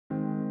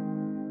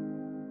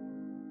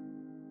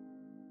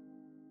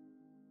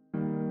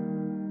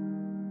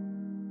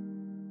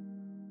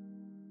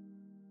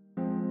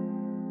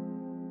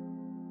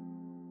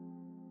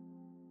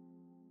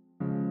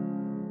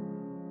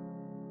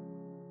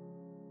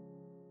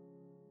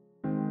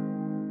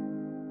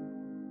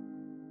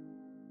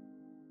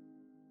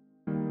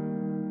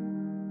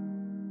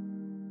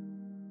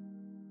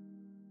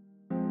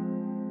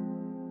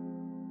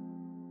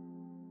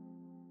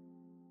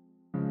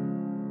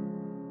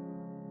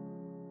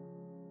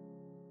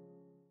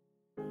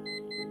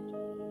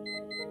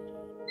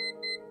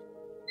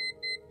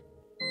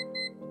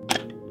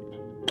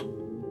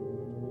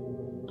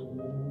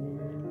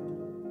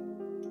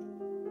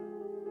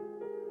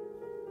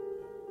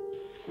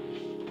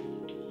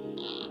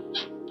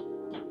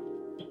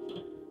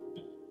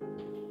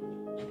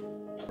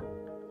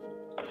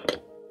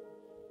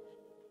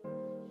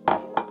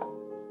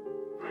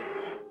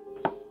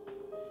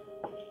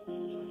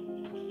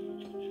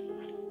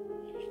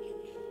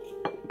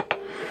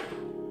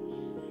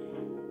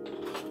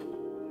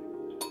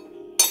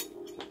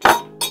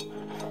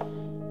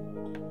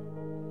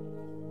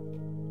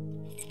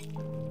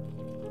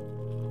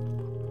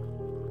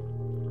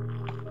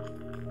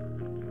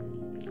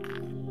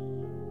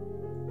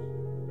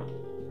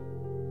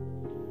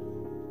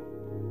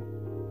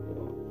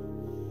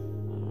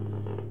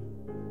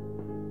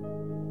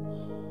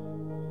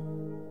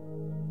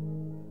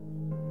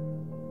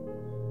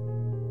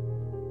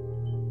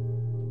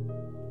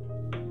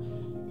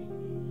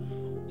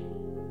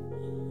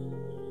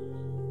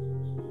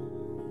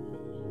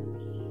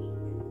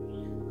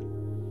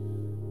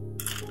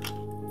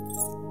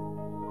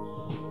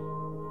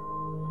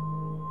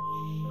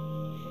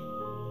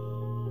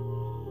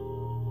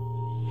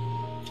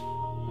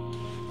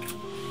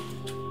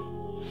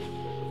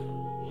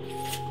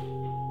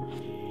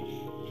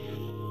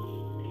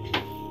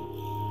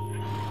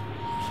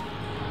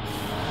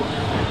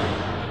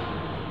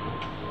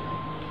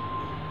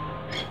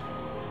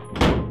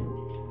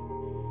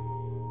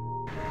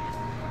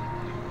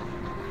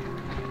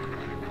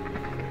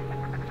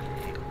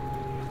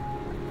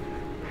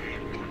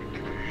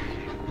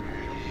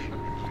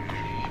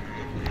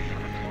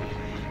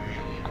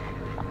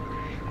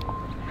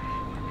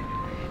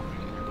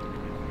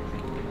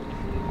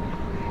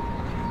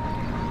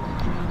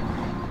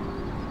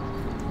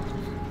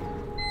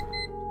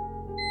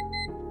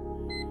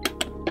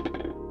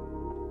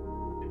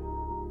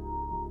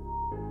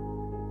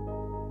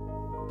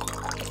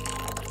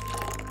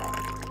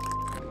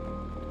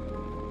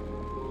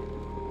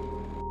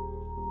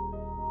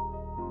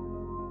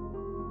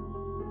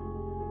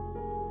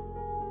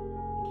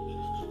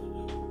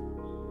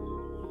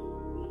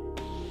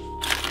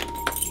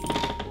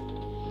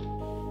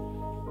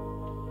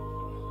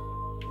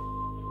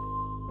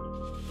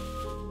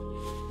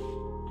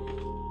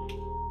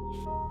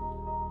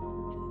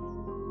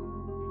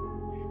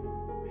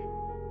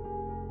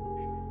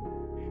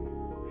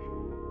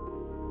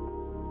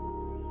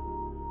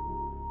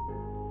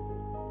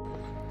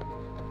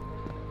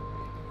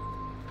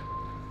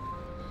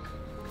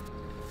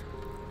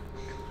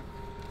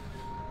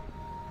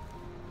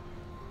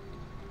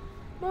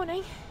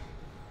Morning.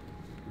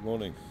 Good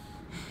morning.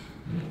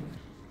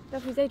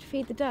 Lovely day to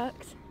feed the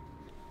ducks.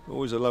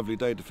 Always a lovely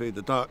day to feed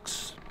the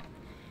ducks.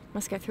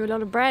 Must go through a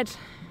lot of bread.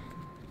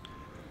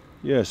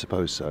 Yeah, I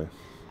suppose so.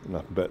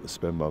 Enough bet to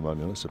spend my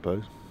money on, I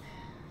suppose.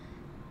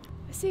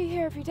 I see you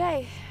here every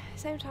day,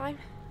 same time.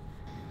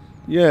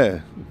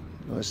 Yeah,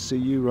 I see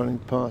you running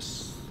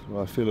past.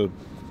 Well, I feel a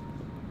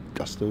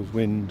gust of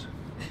wind.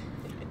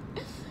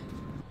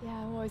 Yeah,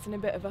 I'm always in a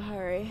bit of a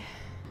hurry.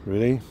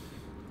 Really?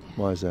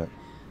 Why is that?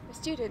 I'm a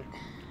student.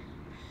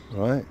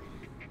 Right?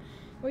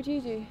 What do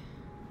you do?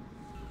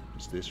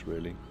 It's this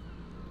really.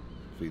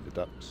 Feed the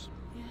ducks.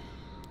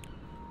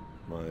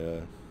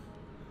 Yeah.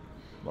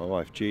 My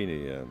wife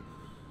Jeannie,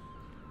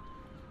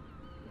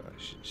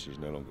 she's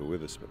no longer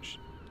with us, but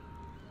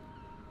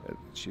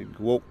she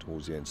walked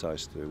towards the end, so I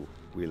used to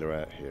wheel her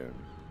out here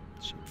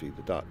and she'd feed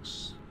the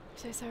ducks. I'm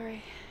so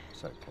sorry.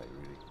 It's okay,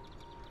 really.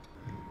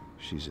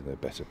 She's in a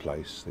better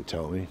place, they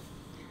tell me.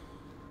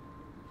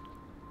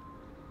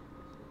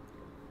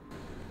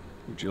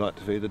 Would you like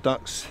to feed the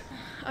ducks?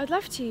 I'd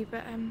love to,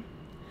 but I'm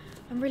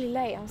really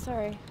late. I'm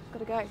sorry. I've got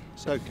to go.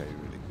 It's okay,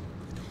 really.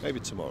 Maybe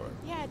tomorrow.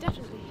 Yeah,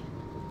 definitely.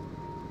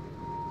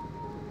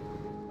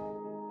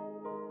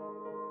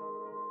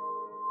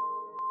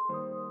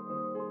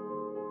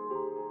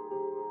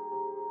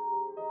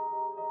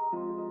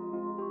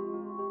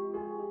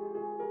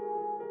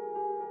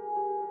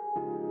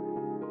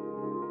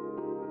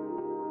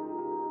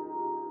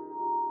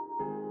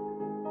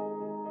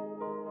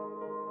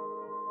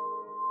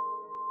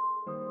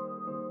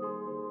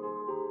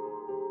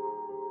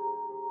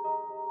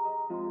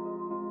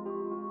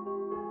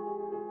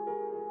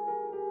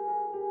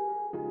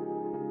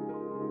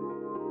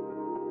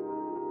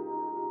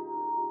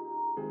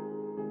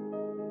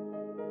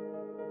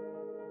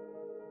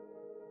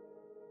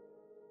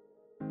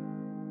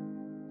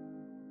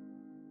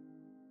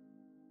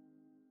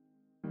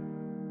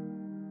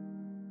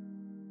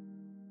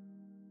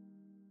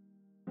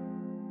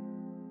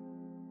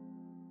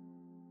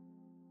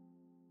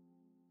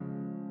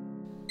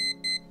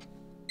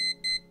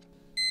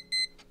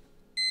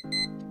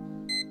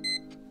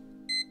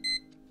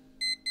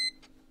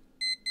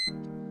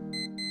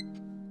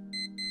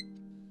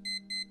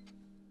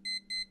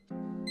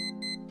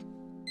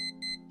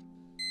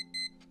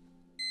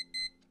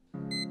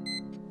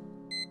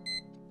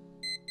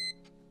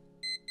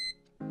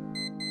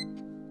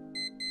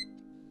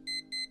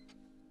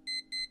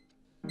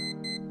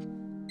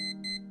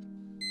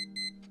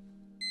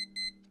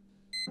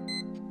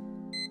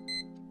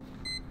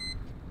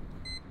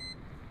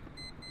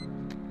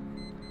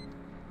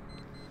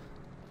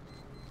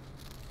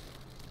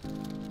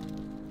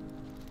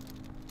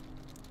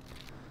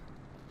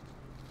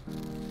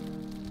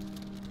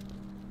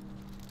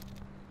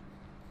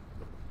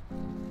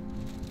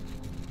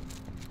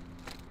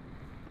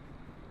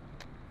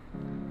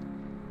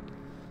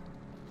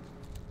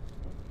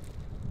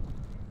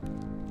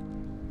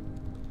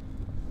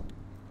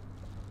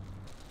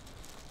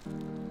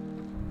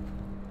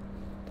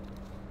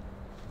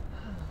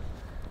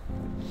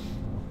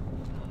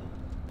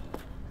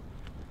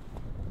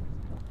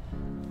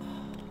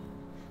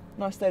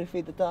 Nice day to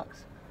feed the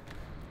ducks.